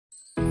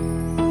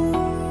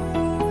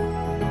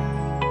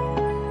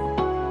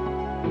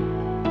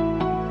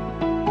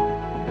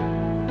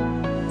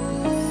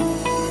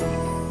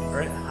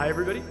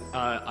everybody.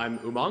 I'm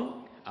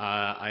Umang.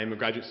 I am a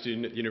graduate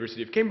student at the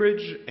University of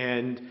Cambridge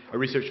and a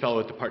research fellow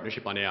at the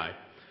Partnership on AI.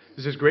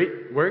 This is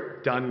great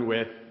work done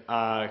with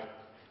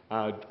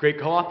great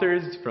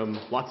co-authors from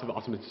lots of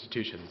awesome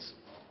institutions.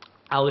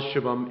 Alice,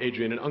 Shubham,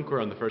 Adrian, and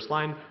Ankur on the first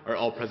line are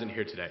all present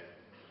here today.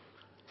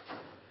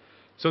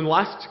 So in the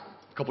last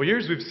couple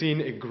years, we've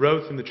seen a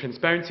growth in the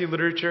transparency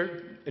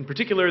literature. In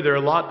particular, there are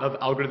a lot of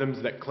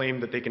algorithms that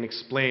claim that they can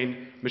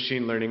explain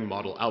machine learning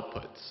model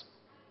outputs.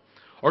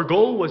 Our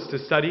goal was to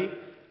study,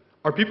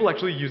 are people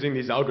actually using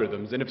these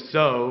algorithms? And if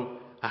so,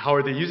 how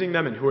are they using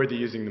them and who are they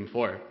using them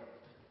for?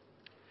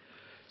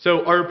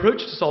 So our approach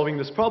to solving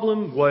this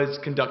problem was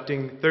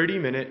conducting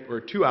 30-minute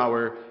or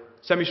 2-hour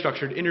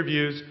semi-structured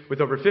interviews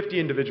with over 50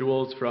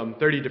 individuals from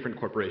 30 different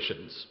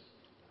corporations.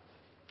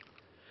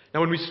 Now,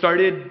 when we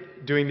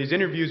started doing these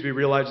interviews, we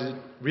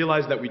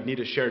realized that we'd need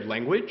a shared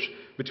language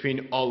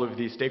between all of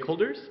these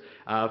stakeholders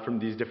from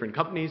these different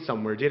companies.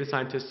 Some were data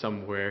scientists,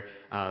 some were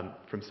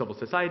from civil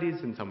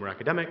societies, and some were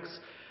academics.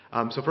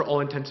 So for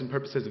all intents and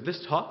purposes of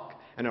this talk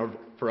and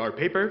for our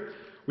paper,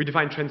 we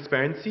define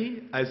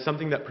transparency as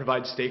something that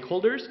provides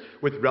stakeholders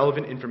with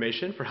relevant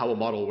information for how a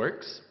model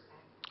works,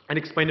 and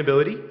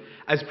explainability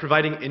as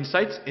providing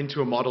insights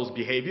into a model's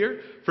behavior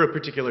for a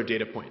particular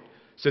data point.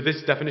 So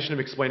this definition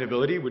of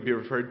explainability would be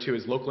referred to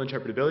as local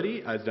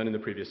interpretability, as done in the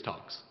previous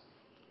talks.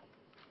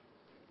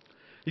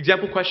 The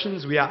example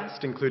questions we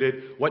asked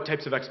included what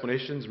types of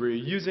explanations were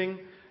you using,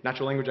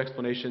 natural language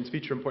explanations,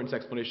 feature importance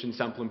explanations,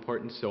 sample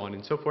importance, so on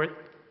and so forth.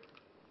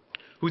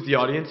 Who's the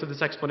audience of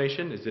this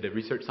explanation? Is it a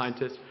research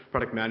scientist,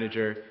 product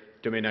manager,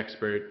 domain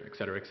expert, et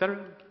cetera, et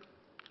cetera?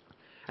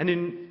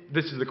 And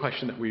this is the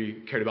question that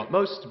we cared about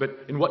most, but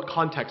in what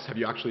context have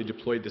you actually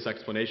deployed this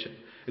explanation?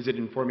 Is it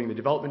informing the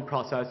development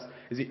process?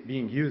 Is it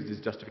being used as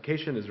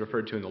justification, as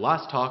referred to in the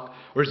last talk?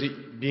 Or is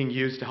it being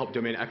used to help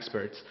domain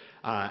experts,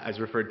 as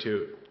referred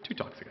to 2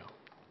 talks ago?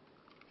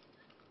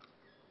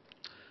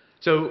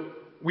 So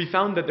we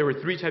found that there were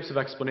 3 types of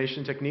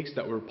explanation techniques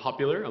that were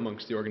popular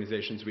amongst the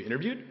organizations we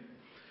interviewed.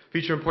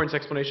 Feature importance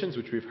explanations,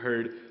 which we've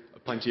heard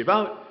plenty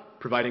about,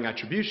 providing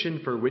attribution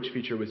for which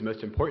feature was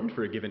most important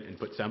for a given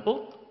input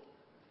sample.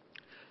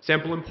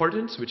 Sample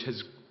importance, which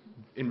has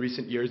in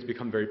recent years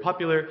become very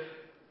popular.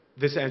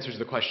 This answers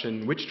the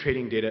question, which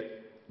training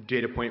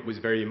data point was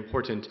very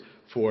important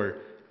for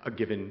a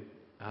given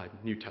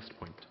new test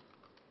point.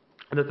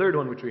 And the third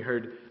one, which we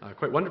heard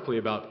quite wonderfully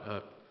about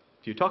a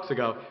few talks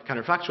ago,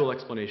 counterfactual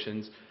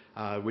explanations,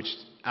 which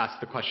asks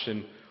the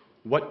question,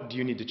 what do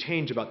you need to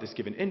change about this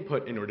given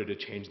input in order to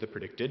change the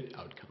predicted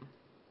outcome?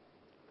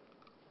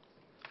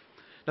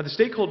 Now, the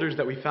stakeholders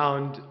that we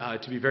found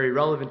to be very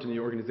relevant in the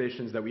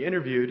organizations that we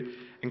interviewed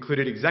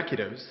included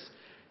executives.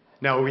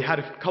 Now, we had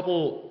a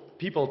couple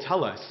people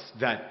tell us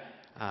that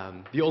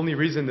the only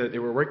reason that they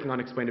were working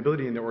on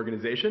explainability in their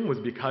organization was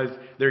because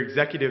their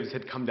executives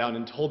had come down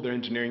and told their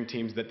engineering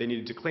teams that they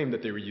needed to claim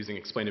that they were using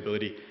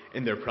explainability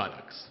in their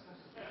products.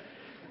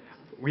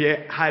 We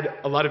had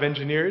a lot of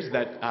engineers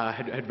that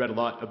had read a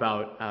lot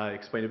about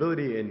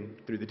explainability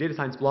through the data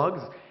science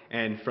blogs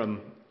and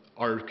from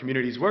our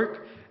community's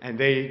work, and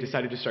they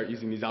decided to start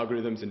using these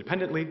algorithms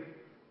independently.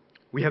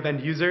 We have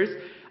end users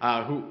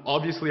who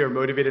obviously are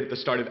motivated at the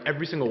start of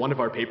every single one of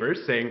our papers,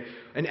 saying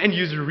an end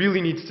user really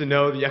needs to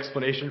know the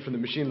explanation from the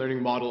machine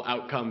learning model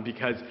outcome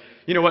because,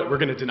 you know what, we're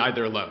going to deny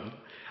their loan.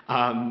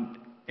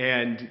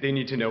 And they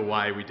need to know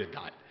why we did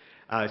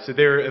that. So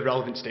they're a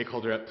relevant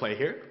stakeholder at play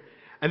here.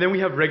 And then we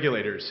have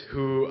regulators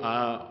who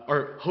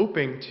are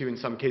hoping to, in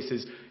some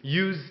cases,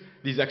 use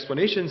these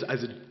explanations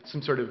as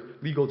some sort of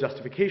legal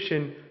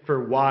justification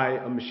for why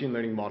a machine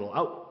learning model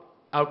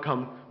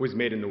outcome was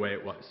made in the way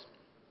it was.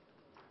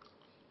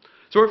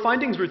 So our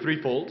findings were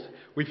threefold.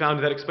 We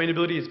found that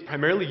explainability is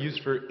primarily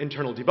used for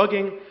internal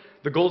debugging.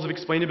 The goals of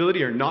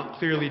explainability are not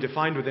clearly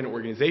defined within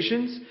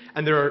organizations,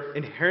 and there are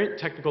inherent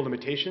technical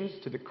limitations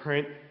to the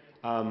current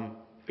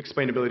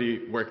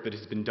explainability work that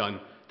has been done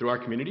through our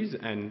communities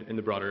and in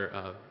the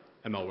broader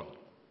ML world.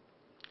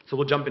 So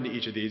we'll jump into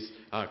each of these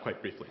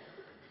quite briefly.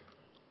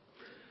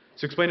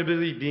 So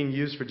explainability being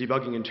used for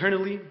debugging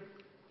internally.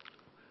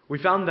 We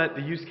found that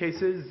the use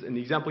cases and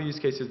the example use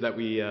cases that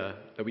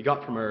we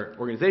got from our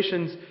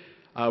organizations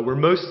were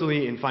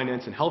mostly in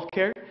finance and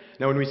healthcare.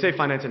 Now, when we say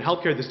finance and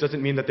healthcare, this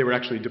doesn't mean that they were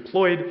actually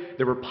deployed.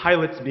 There were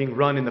pilots being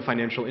run in the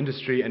financial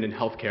industry and in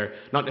healthcare,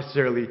 not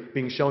necessarily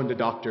being shown to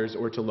doctors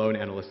or to loan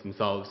analysts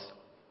themselves.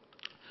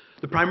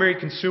 The primary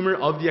consumer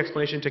of the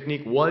explanation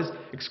technique was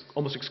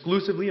almost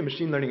exclusively a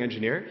machine learning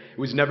engineer. It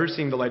was never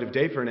seeing the light of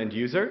day for an end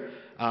user.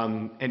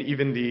 And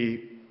even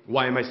the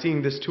why am I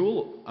seeing this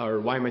tool or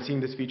why am I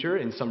seeing this feature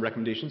in some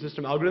recommendation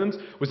system algorithms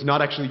was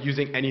not actually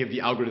using any of the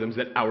algorithms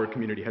that our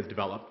community has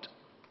developed.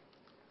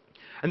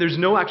 And there's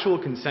no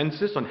actual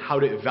consensus on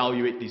how to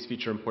evaluate these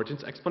feature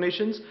importance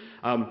explanations.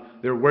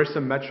 There were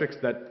some metrics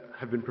that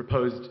have been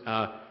proposed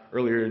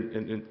earlier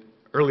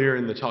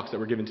in the talks that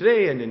were given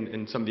today and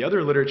in some of the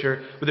other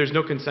literature, but there's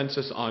no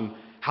consensus on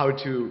how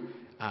to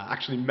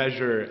actually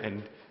measure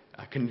and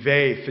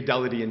convey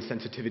fidelity and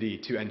sensitivity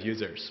to end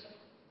users.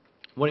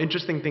 One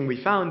interesting thing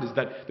we found is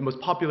that the most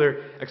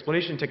popular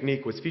explanation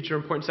technique was feature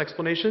importance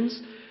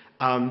explanations.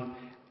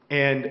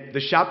 And the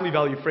Shapley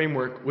value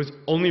framework was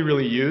only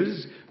really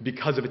used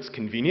because of its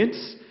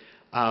convenience.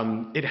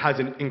 It has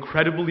an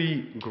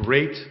incredibly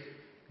great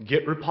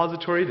Git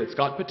repository that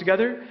Scott put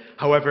together.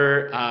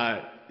 However,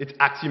 its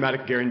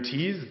axiomatic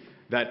guarantees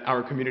that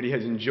our community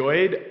has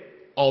enjoyed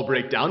all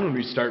break down when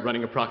we start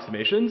running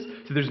approximations.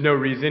 So there's no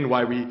reason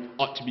why we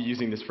ought to be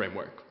using this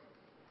framework.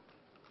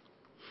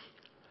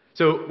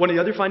 So one of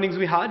the other findings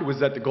we had was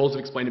that the goals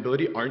of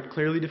explainability aren't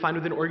clearly defined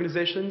within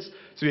organizations.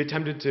 So we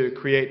attempted to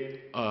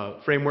create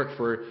a framework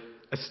for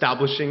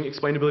establishing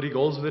explainability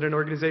goals within an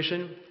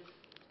organization.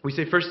 We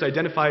say first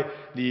identify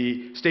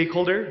the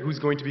stakeholder who's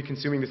going to be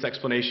consuming this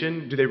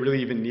explanation. Do they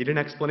really even need an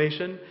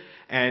explanation?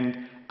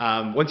 And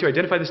once you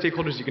identify the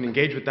stakeholders, you can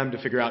engage with them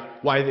to figure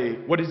out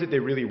what is it they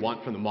really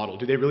want from the model.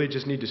 Do they really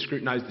just need to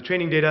scrutinize the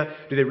training data?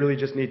 Do they really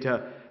just need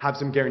to have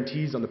some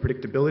guarantees on the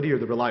predictability or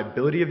the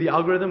reliability of the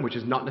algorithm, which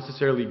is not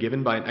necessarily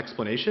given by an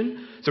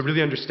explanation? So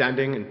really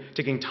understanding and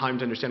taking time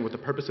to understand what the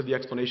purpose of the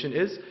explanation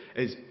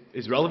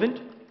is relevant.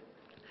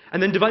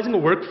 And then devising a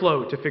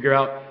workflow to figure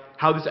out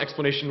how this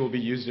explanation will be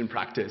used in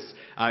practice.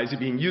 Is it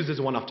being used as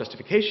a one-off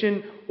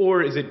justification,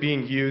 or is it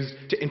being used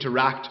to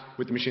interact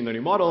with the machine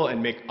learning model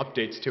and make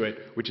updates to it,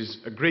 which is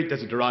a great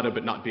desiderata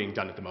but not being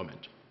done at the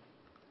moment.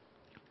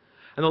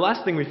 And the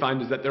last thing we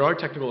find is that there are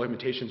technical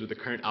limitations with the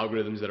current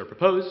algorithms that are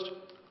proposed.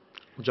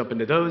 We'll jump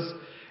into those.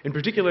 In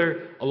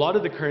particular, a lot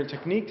of the current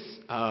techniques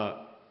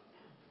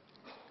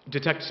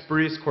detect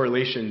spurious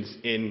correlations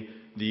in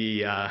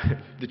the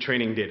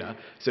training data.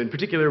 So in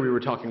particular, we were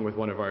talking with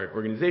one of our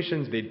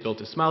organizations. They built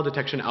a smile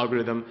detection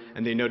algorithm,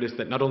 and they noticed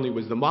that not only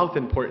was the mouth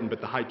important,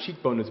 but the high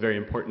cheekbone was very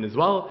important as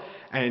well.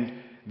 And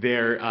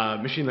their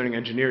machine learning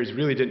engineers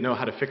really didn't know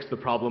how to fix the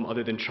problem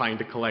other than trying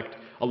to collect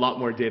a lot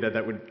more data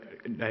that would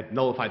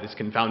nullify this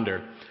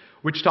confounder,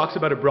 which talks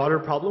about a broader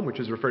problem, which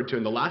was referred to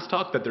in the last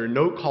talk, that there are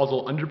no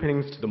causal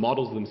underpinnings to the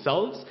models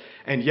themselves,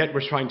 and yet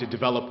we're trying to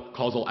develop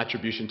causal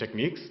attribution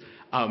techniques.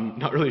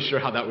 Not really sure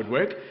how that would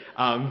work,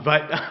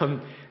 but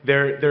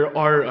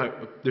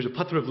there's a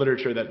plethora of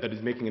literature that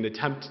is making an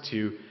attempt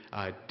to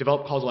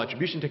develop causal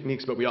attribution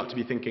techniques, but we ought to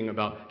be thinking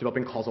about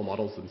developing causal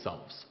models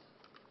themselves.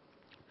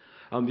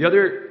 The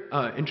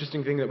other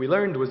interesting thing that we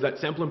learned was that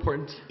sample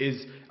importance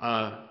is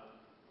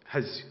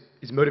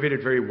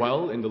motivated very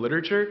well in the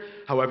literature.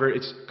 However,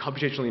 it's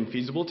computationally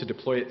infeasible to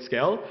deploy at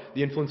scale.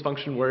 The influence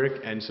function work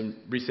and some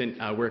recent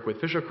work with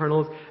Fisher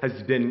kernels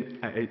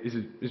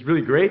is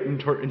really great in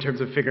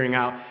terms of figuring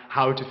out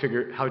how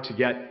to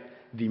get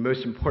the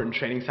most important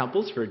training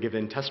samples for a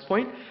given test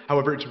point.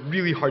 However, it's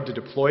really hard to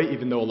deploy,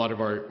 even though a lot of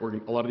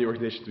the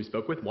organizations we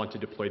spoke with want to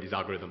deploy these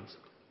algorithms.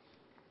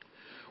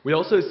 We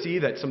also see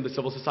that some of the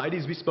civil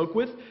societies we spoke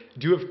with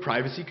do have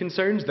privacy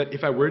concerns, that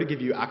if I were to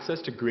give you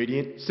access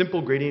to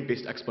simple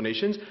gradient-based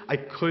explanations, I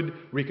could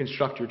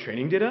reconstruct your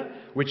training data,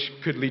 which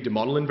could lead to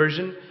model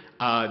inversion.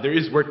 There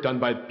is work done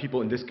by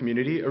people in this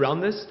community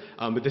around this,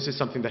 but this is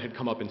something that had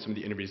come up in some of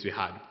the interviews we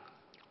had.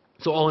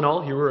 So all in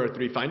all, here were our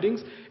three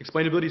findings.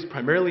 Explainability is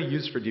primarily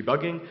used for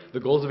debugging. The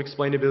goals of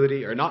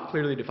explainability are not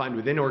clearly defined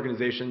within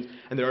organizations,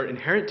 and there are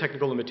inherent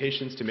technical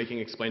limitations to making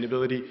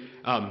explainability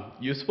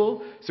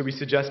useful. So we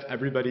suggest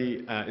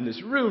everybody in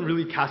this room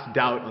really cast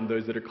doubt on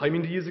those that are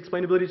claiming to use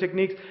explainability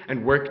techniques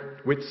and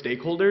work with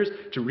stakeholders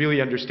to really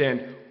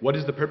understand what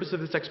is the purpose of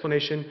this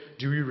explanation,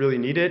 do we really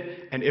need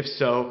it, and if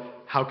so,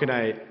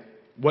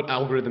 what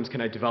algorithms can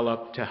I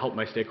develop to help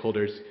my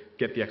stakeholders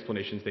get the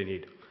explanations they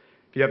need.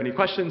 If you have any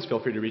questions, feel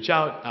free to reach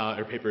out.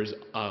 Our paper is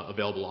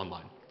available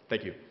online.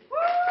 Thank you.